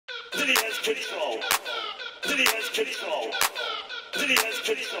Diddy has control. Diddy has control. Diddy has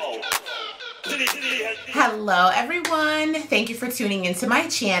control. Hello everyone, thank you for tuning into my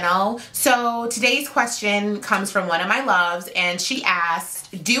channel. So today's question comes from one of my loves, and she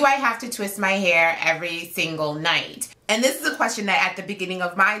asked, do I have to twist my hair every single night? And this is a question that at the beginning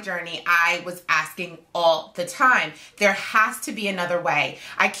of my journey I was asking all the time. There has to be another way.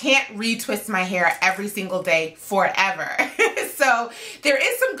 I can't retwist my hair every single day forever. So there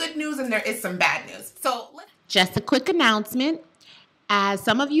is some good news and there is some bad news. So just a quick announcement. As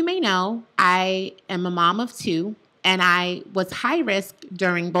some of you may know, I am a mom of two, and I was high risk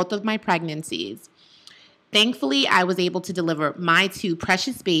during both of my pregnancies. Thankfully, I was able to deliver my two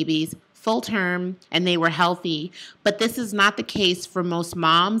precious babies full term, and they were healthy. But this is not the case for most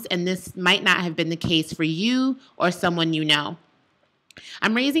moms, and this might not have been the case for you or someone you know.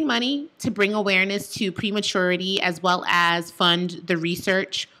 I'm raising money to bring awareness to prematurity as well as fund the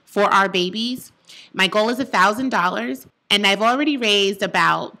research for our babies. My goal is $1,000. And I've already raised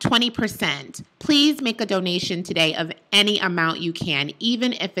about 20%. Please make a donation today of any amount you can,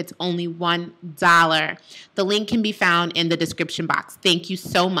 even if it's only $1. The link can be found in the description box. Thank you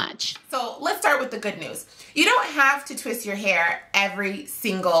so much. So let's start with the good news. You don't have to twist your hair every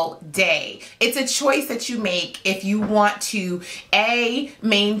single day. It's a choice that you make if you want to, A,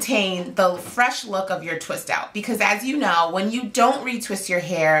 maintain the fresh look of your twist out. Because as you know, when you don't retwist your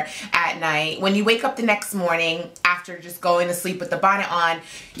hair at night, when you wake up the next morning after just going to sleep with the bonnet on,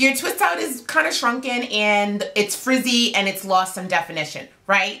 your twist out is kind of shrunken and it's frizzy and it's lost some definition,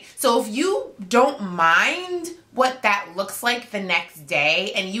 right? So if you don't mind what that looks like the next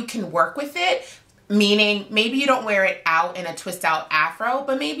day and you can work with it, meaning maybe you don't wear it out in a twist out afro,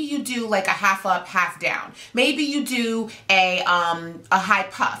 but maybe you do like a half up, half down. Maybe you do a high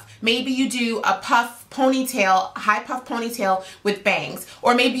puff. Maybe you do a puff ponytail, high puff ponytail with bangs.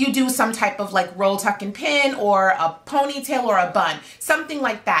 Or maybe you do some type of like roll, tuck, and pin, or a ponytail or a bun, something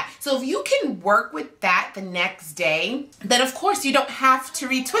like that. So if you can work with that the next day, then of course you don't have to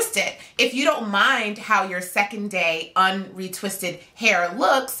retwist it. If you don't mind how your second day unretwisted hair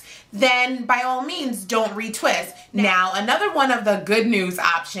looks, then by all means don't retwist. Now, another one of the good news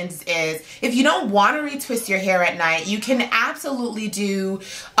options is if you don't want to retwist your hair at night, you can absolutely do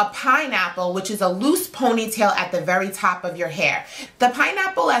a pineapple, which is a loose ponytail at the very top of your hair. The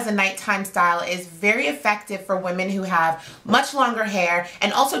pineapple as a nighttime style is very effective for women who have much longer hair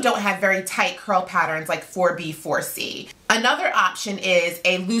and also don't have very tight curl patterns like 4B, 4C. Another option is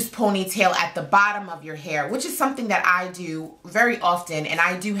a loose ponytail at the bottom of your hair, which is something that I do very often, and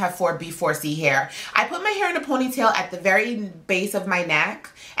I do have 4B, 4C hair. I put my hair in a ponytail at the very base of my neck,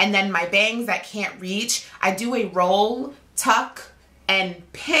 and then my bangs that can't reach, I do a roll, tuck,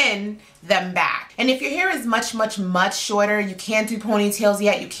 and pin them back. And if your hair is much shorter, you can't do ponytails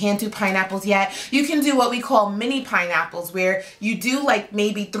yet, you can't do pineapples yet, you can do what we call mini pineapples, where you do like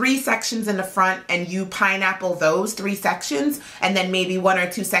maybe 3 sections in the front and you pineapple those 3 sections, and then maybe 1 or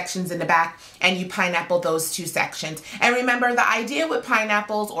 2 sections in the back and you pineapple those 2 sections. And remember, the idea with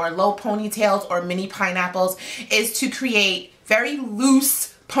pineapples or low ponytails or mini pineapples is to create very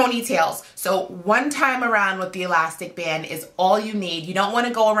loose ponytails. So one time around with the elastic band is all you need. You don't want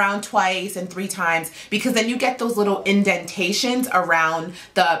to go around twice and 3 times, because then you get those little indentations around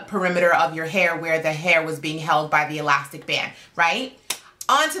the perimeter of your hair where the hair was being held by the elastic band, right?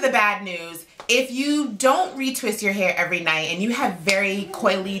 On to the bad news. If you don't retwist your hair every night and you have very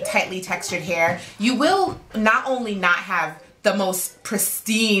coily, tightly textured hair, you will not only not have the most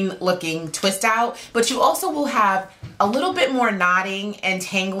pristine looking twist out, but you also will have a little bit more knotting and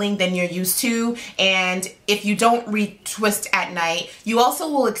tangling than you're used to. And if you don't retwist at night, you also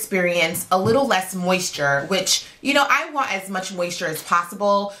will experience a little less moisture, which, you know, I want as much moisture as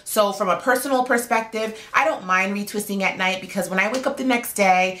possible. So from a personal perspective, I don't mind retwisting at night, because when I wake up the next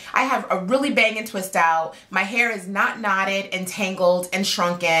day, I have a really banging twist out. My hair is not knotted and tangled and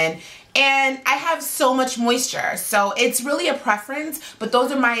shrunken, and I have so much moisture. So it's really a preference, but those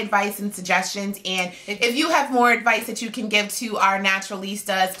are my advice and suggestions. And if you have more advice that you can give to our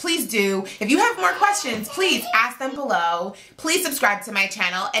naturalistas, please do. If you have more questions, please ask them below. Please subscribe to my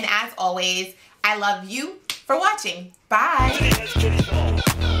channel. And as always, I love you for watching. Bye.